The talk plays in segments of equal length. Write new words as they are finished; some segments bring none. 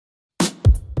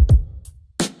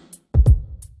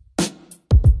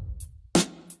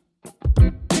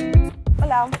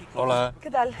Hola. Hola. ¿Qué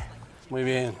tal? Muy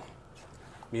bien.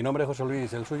 Mi nombre es José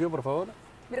Luis. ¿El suyo, por favor?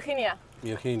 Virginia.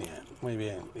 Virginia. Muy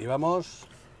bien. ¿Y vamos?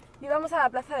 Y vamos a la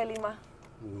Plaza de Lima.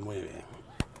 Muy bien.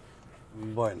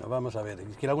 Bueno, vamos a ver.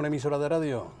 ¿Quiere alguna emisora de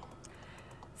radio?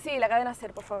 Sí, la cadena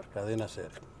SER, por favor. Cadena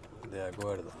SER. De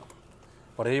acuerdo.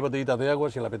 Por ahí hay botellitas de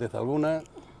agua, si le apetece alguna.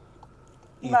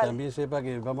 Y Vale. también sepa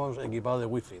que vamos equipados de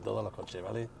wifi, todos los coches,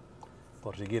 ¿vale?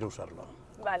 Por si quiere usarlo.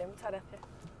 Vale, muchas gracias.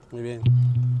 Muy bien.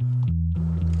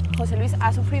 José Luis,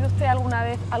 ¿ha sufrido usted alguna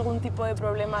vez algún tipo de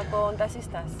problema con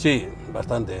taxistas? Sí,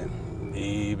 bastante.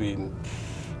 Y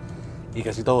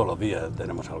casi todos los días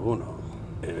tenemos alguno.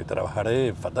 Trabajar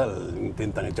es fatal.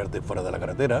 Intentan echarte fuera de la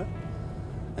carretera,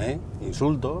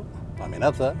 insultos,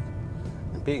 amenazas,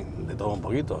 en fin, de todo un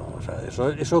poquito. O sea,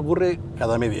 eso ocurre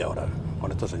cada media hora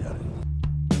con estos señores.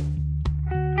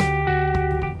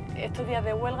 Estos días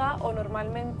de huelga o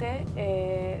normalmente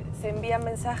se envían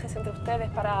mensajes entre ustedes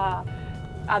para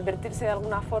advertirse de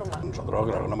alguna forma. Nosotros,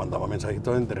 claro, nos mandamos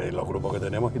mensajitos entre los grupos que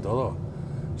tenemos y todo.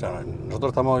 O sea,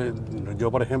 nosotros estamos, yo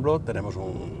por ejemplo, tenemos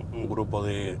un grupo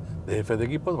de jefes de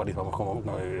equipos,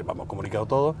 vamos comunicados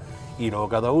todos, y luego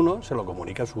cada uno se lo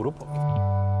comunica a su grupo.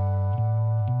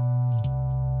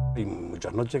 Hay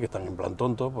muchas noches que están en plan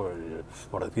tonto, pues,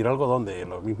 por decir algo, donde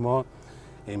lo mismo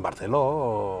en Barcelona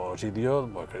o sitios,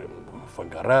 pues,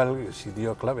 Fuencarral,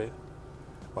 sitios clave,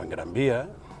 o en Gran Vía.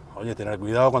 Oye, tener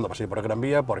cuidado cuando paséis por Gran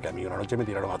Vía, porque a mí una noche me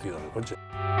tiraron ácido en el coche.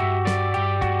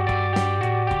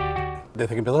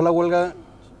 Desde que empezó la huelga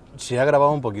se ha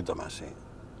agravado un poquito más, sí.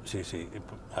 Sí.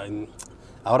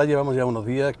 Ahora llevamos ya unos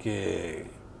días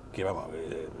que vamos,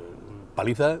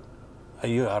 paliza,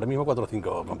 hay ahora mismo 4 o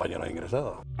 5 compañeros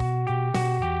ingresados.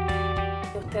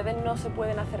 Ustedes no se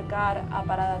pueden acercar a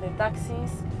paradas de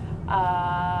taxis,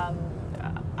 a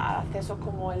accesos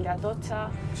como el de Atocha.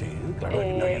 Sí,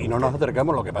 claro, y no nos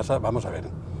acercamos. Lo que pasa, vamos a ver,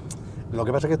 lo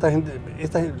que pasa es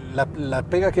que las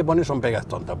pegas que ponen son pegas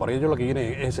tontas, porque ellos lo que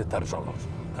quieren es estar solos,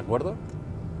 ¿de acuerdo?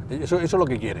 Eso es lo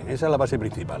que quieren, esa es la base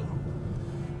principal.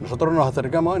 Nosotros nos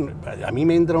acercamos, a mí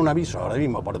me entra un aviso ahora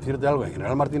mismo, por decirte algo, en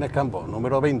General Martínez Campos,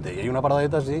 número 20, y hay una parada de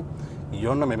taxi, y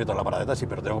yo no me meto en la parada de taxi,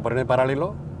 pero tengo que ponerme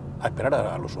paralelo a esperar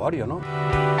al usuario, ¿no?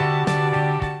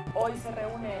 Hoy se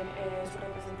reúne su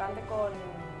representante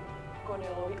con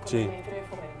el gobierno, Sí. con el Ministerio de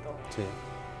Fomento. Sí.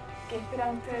 ¿Qué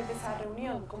esperan ustedes de esa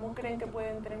reunión? ¿Cómo creen que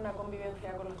pueden tener una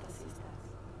convivencia con los taxistas?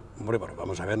 Hombre, pues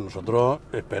vamos a ver, nosotros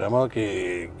esperamos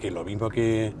que lo mismo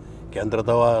que han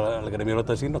tratado al gremio de los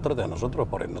taxis nos trate a nosotros,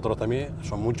 porque nosotros también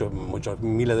son muchos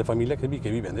miles de familias que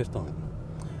viven de esto.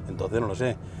 Entonces, no lo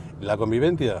sé. La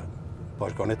convivencia,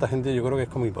 pues con esta gente yo creo que es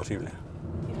como imposible.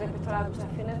 Y respecto a las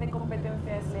acusaciones de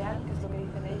competencia desleal, ¿qué es lo que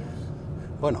dicen ellos?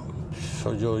 Bueno,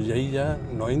 yo ahí ya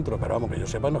no entro, pero vamos, que yo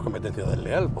sepa no es competencia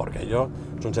desleal, porque ellos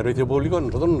son servicio público,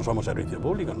 nosotros no somos servicio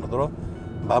público, nosotros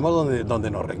vamos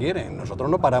donde nos requieren, nosotros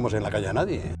no paramos en la calle a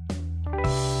nadie.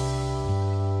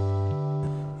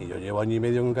 Y yo llevo año y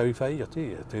medio en un Cabify y yo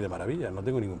estoy de maravilla, no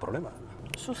tengo ningún problema.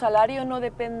 ¿Su salario no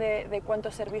depende de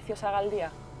cuántos servicios haga al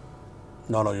día?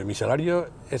 No, mi salario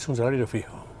es un salario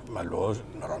fijo, más luego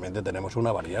normalmente tenemos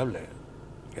una variable,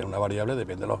 que una variable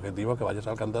depende de los objetivos que vayas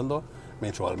alcanzando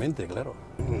mensualmente, claro.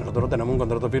 Nosotros tenemos un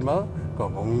contrato firmado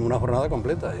con una jornada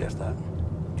completa y ya está.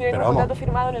 Tienen un contrato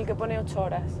firmado en el que pone 8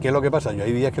 horas. ¿Qué es lo que pasa? Yo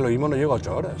hay días que lo mismo no llego a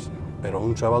 8 horas, pero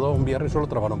un sábado o un viernes suelo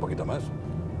trabajar un poquito más.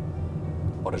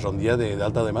 Por eso son días de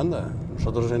alta demanda.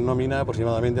 Nosotros en nómina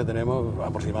aproximadamente tenemos los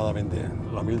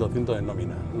 1.200 en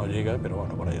nómina. No llega, pero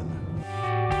bueno, por ahí anda.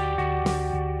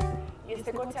 ¿Y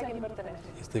este coche a quién pertenece?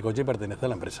 Este coche pertenece a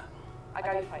la empresa. ¿A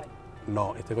Cabify?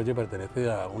 No, este coche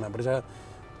pertenece a una empresa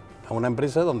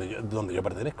donde yo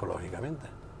pertenezco, lógicamente.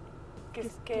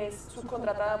 Que es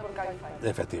subcontratada por Cabify.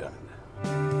 Efectivamente.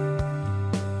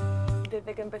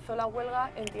 Desde que empezó la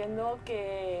huelga entiendo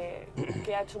que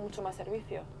ha hecho mucho más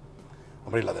servicio.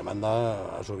 Hombre, la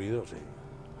demanda ha subido, sí.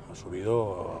 Ha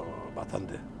subido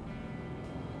bastante.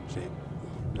 Sí.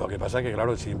 Lo que pasa es que,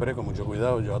 claro, siempre con mucho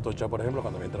cuidado. Yo a Atocha, por ejemplo,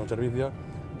 cuando me entra un servicio,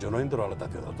 yo no entro a la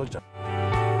estación de Atocha.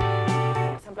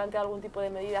 ¿Se han planteado algún tipo de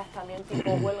medidas también,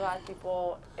 tipo huelga,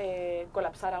 tipo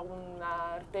colapsar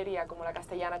alguna arteria como la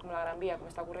Castellana, como la Gran Vía, como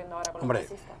está ocurriendo ahora con los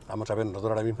taxistas? Vamos a ver, nosotros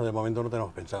ahora mismo de momento no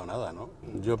tenemos pensado nada, ¿no?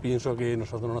 Yo pienso que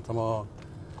nosotros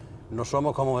no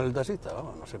somos como el taxista,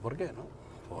 vamos, no sé por qué, ¿no?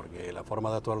 Porque la forma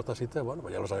de actuar los taxistas, bueno,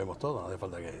 pues ya lo sabemos todo, no hace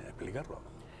falta que explicarlo.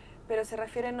 ¿Pero se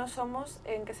refiere no somos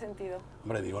en qué sentido?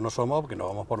 Hombre, digo no somos porque no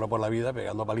vamos por la vida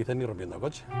pegando palizas ni rompiendo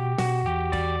coches.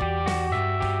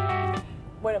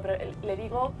 Bueno, pero le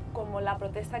digo como la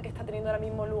protesta que está teniendo ahora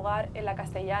mismo lugar en la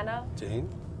Castellana, Sí.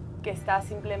 que están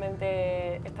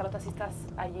los taxistas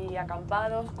allí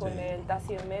acampados, con Sí. el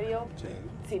taxi en medio, Sí.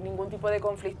 sin ningún tipo de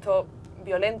conflicto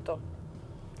violento.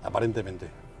 Aparentemente.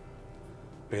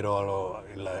 Pero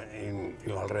en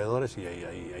los alrededores sí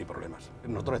hay problemas.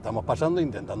 Nosotros estamos pasando,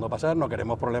 intentando pasar, no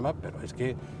queremos problemas, pero es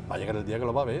que va a llegar el día que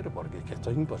lo va a ver, porque es que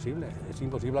esto es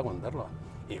imposible aguantarlo.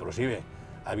 Inclusive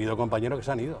ha habido compañeros que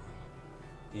se han ido.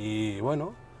 Y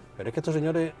bueno, pero es que estos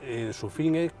señores, su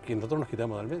fin es que nosotros nos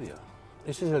quitamos del medio.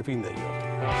 Ese es el fin de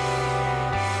ellos.